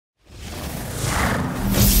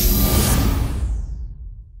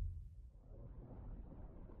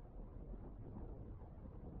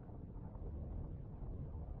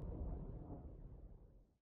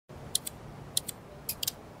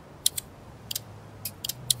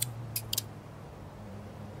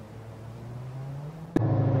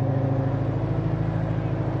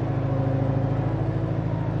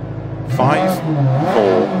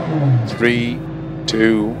3,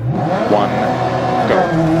 2, 1,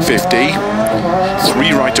 go. 50.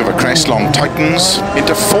 3 right over crest, long tightens.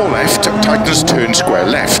 Into 4 left, tightens, turn square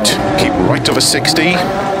left. Keep right over 60.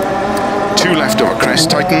 2 left over crest,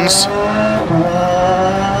 tightens.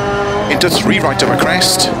 Into 3 right over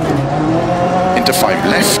crest. Into 5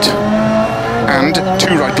 left. And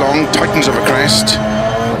 2 right long, tightens over crest.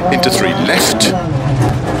 Into 3 left.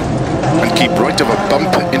 And keep right over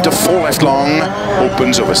bump, into 4 left long,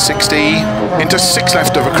 opens over 60, into 6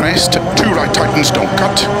 left over crest, 2 right tightens, don't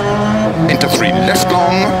cut, into 3 left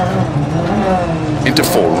long, into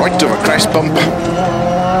 4 right over crest bump,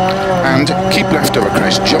 and keep left over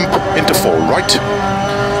crest jump, into 4 right,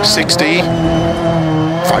 60,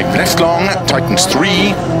 5 left long, tightens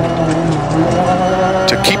 3,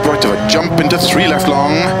 to keep right over jump, into 3 left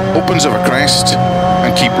long, opens over crest,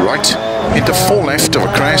 and keep right, into 4 left over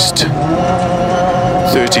crest,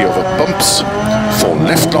 30 over bumps, 4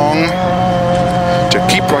 left long, to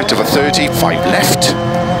keep right over 30, 5 left,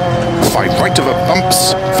 5 right over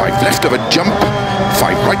bumps, 5 left over jump,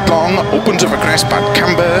 5 right long, opens over crest, bad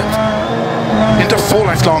camber, into 4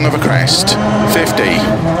 left long over crest, 50,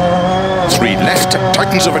 3 left,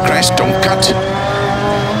 tightens over crest, don't cut,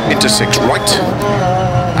 into 6 right,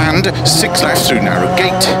 and 6 left through narrow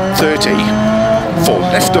gate, 30, 4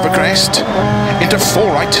 left over crest, into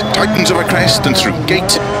 4 right, tightens over crest and through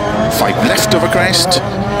gate, 5 left over crest,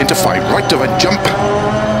 into 5 right over jump,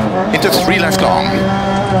 into 3 left long,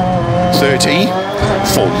 30,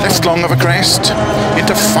 4 left long over crest,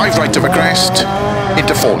 into 5 right over crest,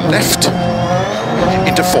 into 4 left,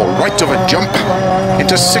 into 4 right over jump,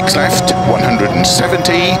 into 6 left,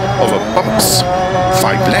 170, over bumps,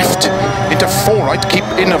 5 left, into 4 right, keep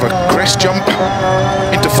in over crest jump,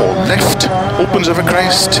 into 4 left, opens over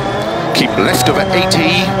crest, keep left over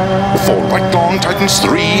 80, 4 right long, tightens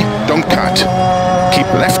 3, don't cut, keep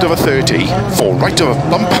left over 30, 4 right over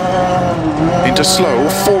bump, into slow,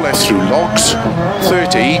 4 left through logs,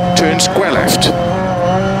 30, turn square left,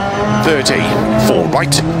 30, 4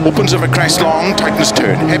 right, opens over crest long, tightens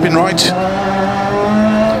turn, hairpin right,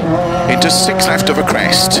 into 6 left over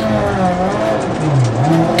crest,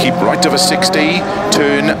 keep right over 60,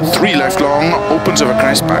 turn 3 left long, opens over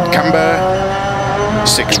crest, bad camber,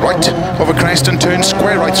 6 right over crest and turn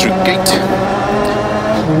square right through gate,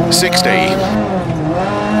 60,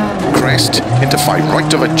 crest, into 5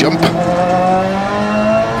 right over jump,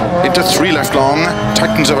 into 3 left long,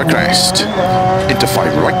 tightens over crest, into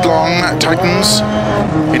 5 right long, tightens,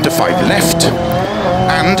 into 5 left,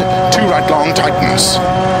 and 2 right long, tightens,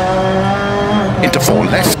 into 4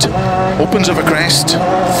 left, opens over crest,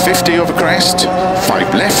 50 over crest,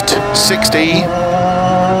 5 left, 60,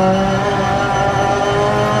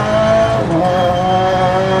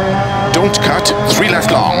 don't cut, 3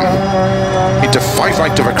 left long, into 5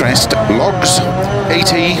 right over crest, logs,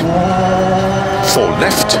 80, 4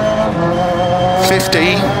 left,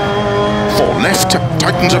 50, 4 left,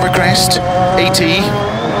 tightens over crest, 80,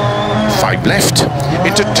 5 left,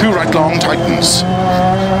 into 2 right long, tightens,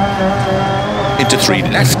 into 3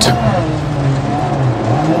 left,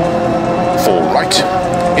 4 right,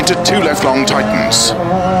 into 2 left long, tightens,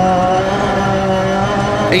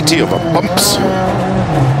 80 over bumps,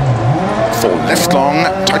 4 left long,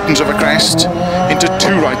 tightens over crest, into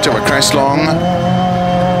 2 right over crest long,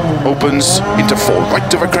 opens, into 4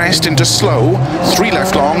 right over crest, into slow, 3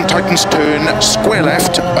 left long, tightens turn, square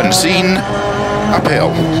left, unseen,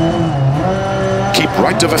 uphill, keep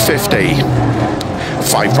right over 50,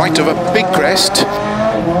 5 right over big crest,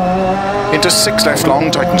 into 6 left long,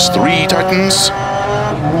 tightens 3, tightens,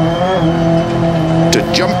 to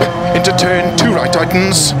jump, into turn, 2 right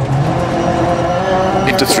tightens,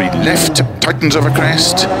 into 3 left, tightens over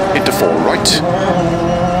crest, into 4 right,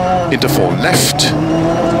 into 4 left,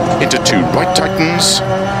 into 2 right tightens,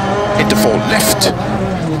 into 4 left,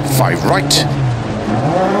 5 right,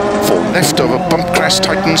 4 left over bump crest,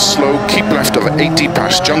 tightens, slow, keep left over 80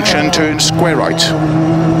 past junction, turn square right,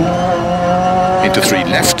 into 3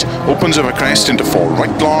 left, opens over crest, into 4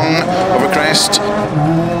 right long, over crest,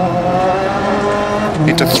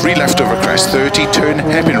 into 3 left over crest, 30, turn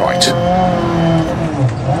hairpin right,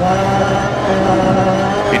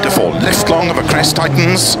 into 4 left long over crest,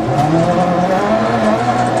 tightens,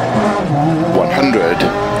 100,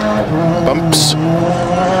 bumps,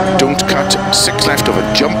 don't cut, 6 left over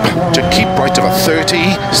jump, to keep right over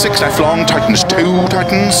 30, 6 left long, tightens 2,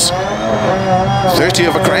 tightens, 30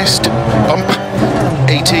 over crest, bump,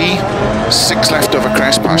 80, 6 left over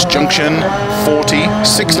crest past junction, 40,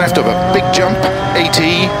 6 left over big jump,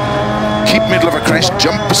 80, keep middle of a crest,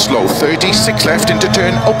 jump, slow, 30, 6 left into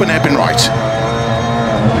turn, open hairpin right.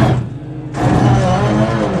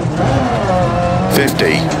 50.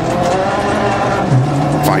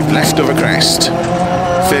 5 left over crest,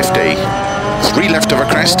 50. 3 left over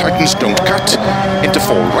crest, tightens, don't cut, into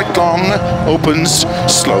 4 right long, opens,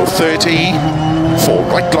 slow 30, 4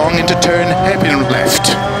 right long into turn, hairpin left,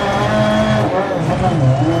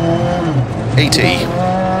 80.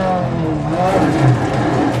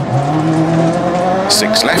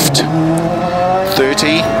 6 left,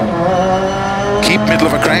 30, keep middle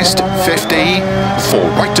of a crest, 50, 4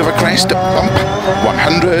 right of a crest, bump,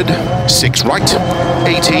 100, 6 right,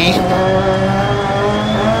 80,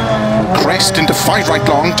 crest into 5 right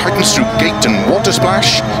long, tightens through gate and water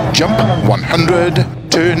splash, jump, 100,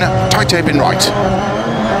 turn, tight hairpin right,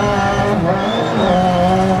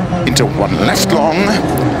 into 1 left long,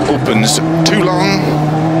 opens 2 long,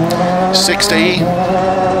 60,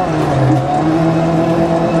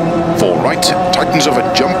 4 right, tightens over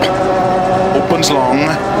jump, opens long,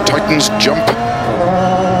 tightens jump,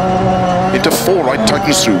 into 4 right,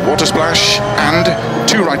 tightens through water splash, and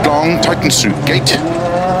 2 right long, tightens through gate,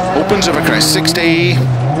 opens over crest 60,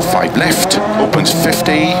 5 left, opens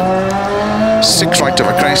 50, 6 right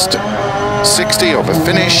over crest, 60 over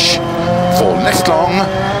finish, 4 left long,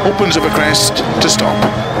 opens over crest to stop.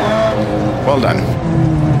 Well done.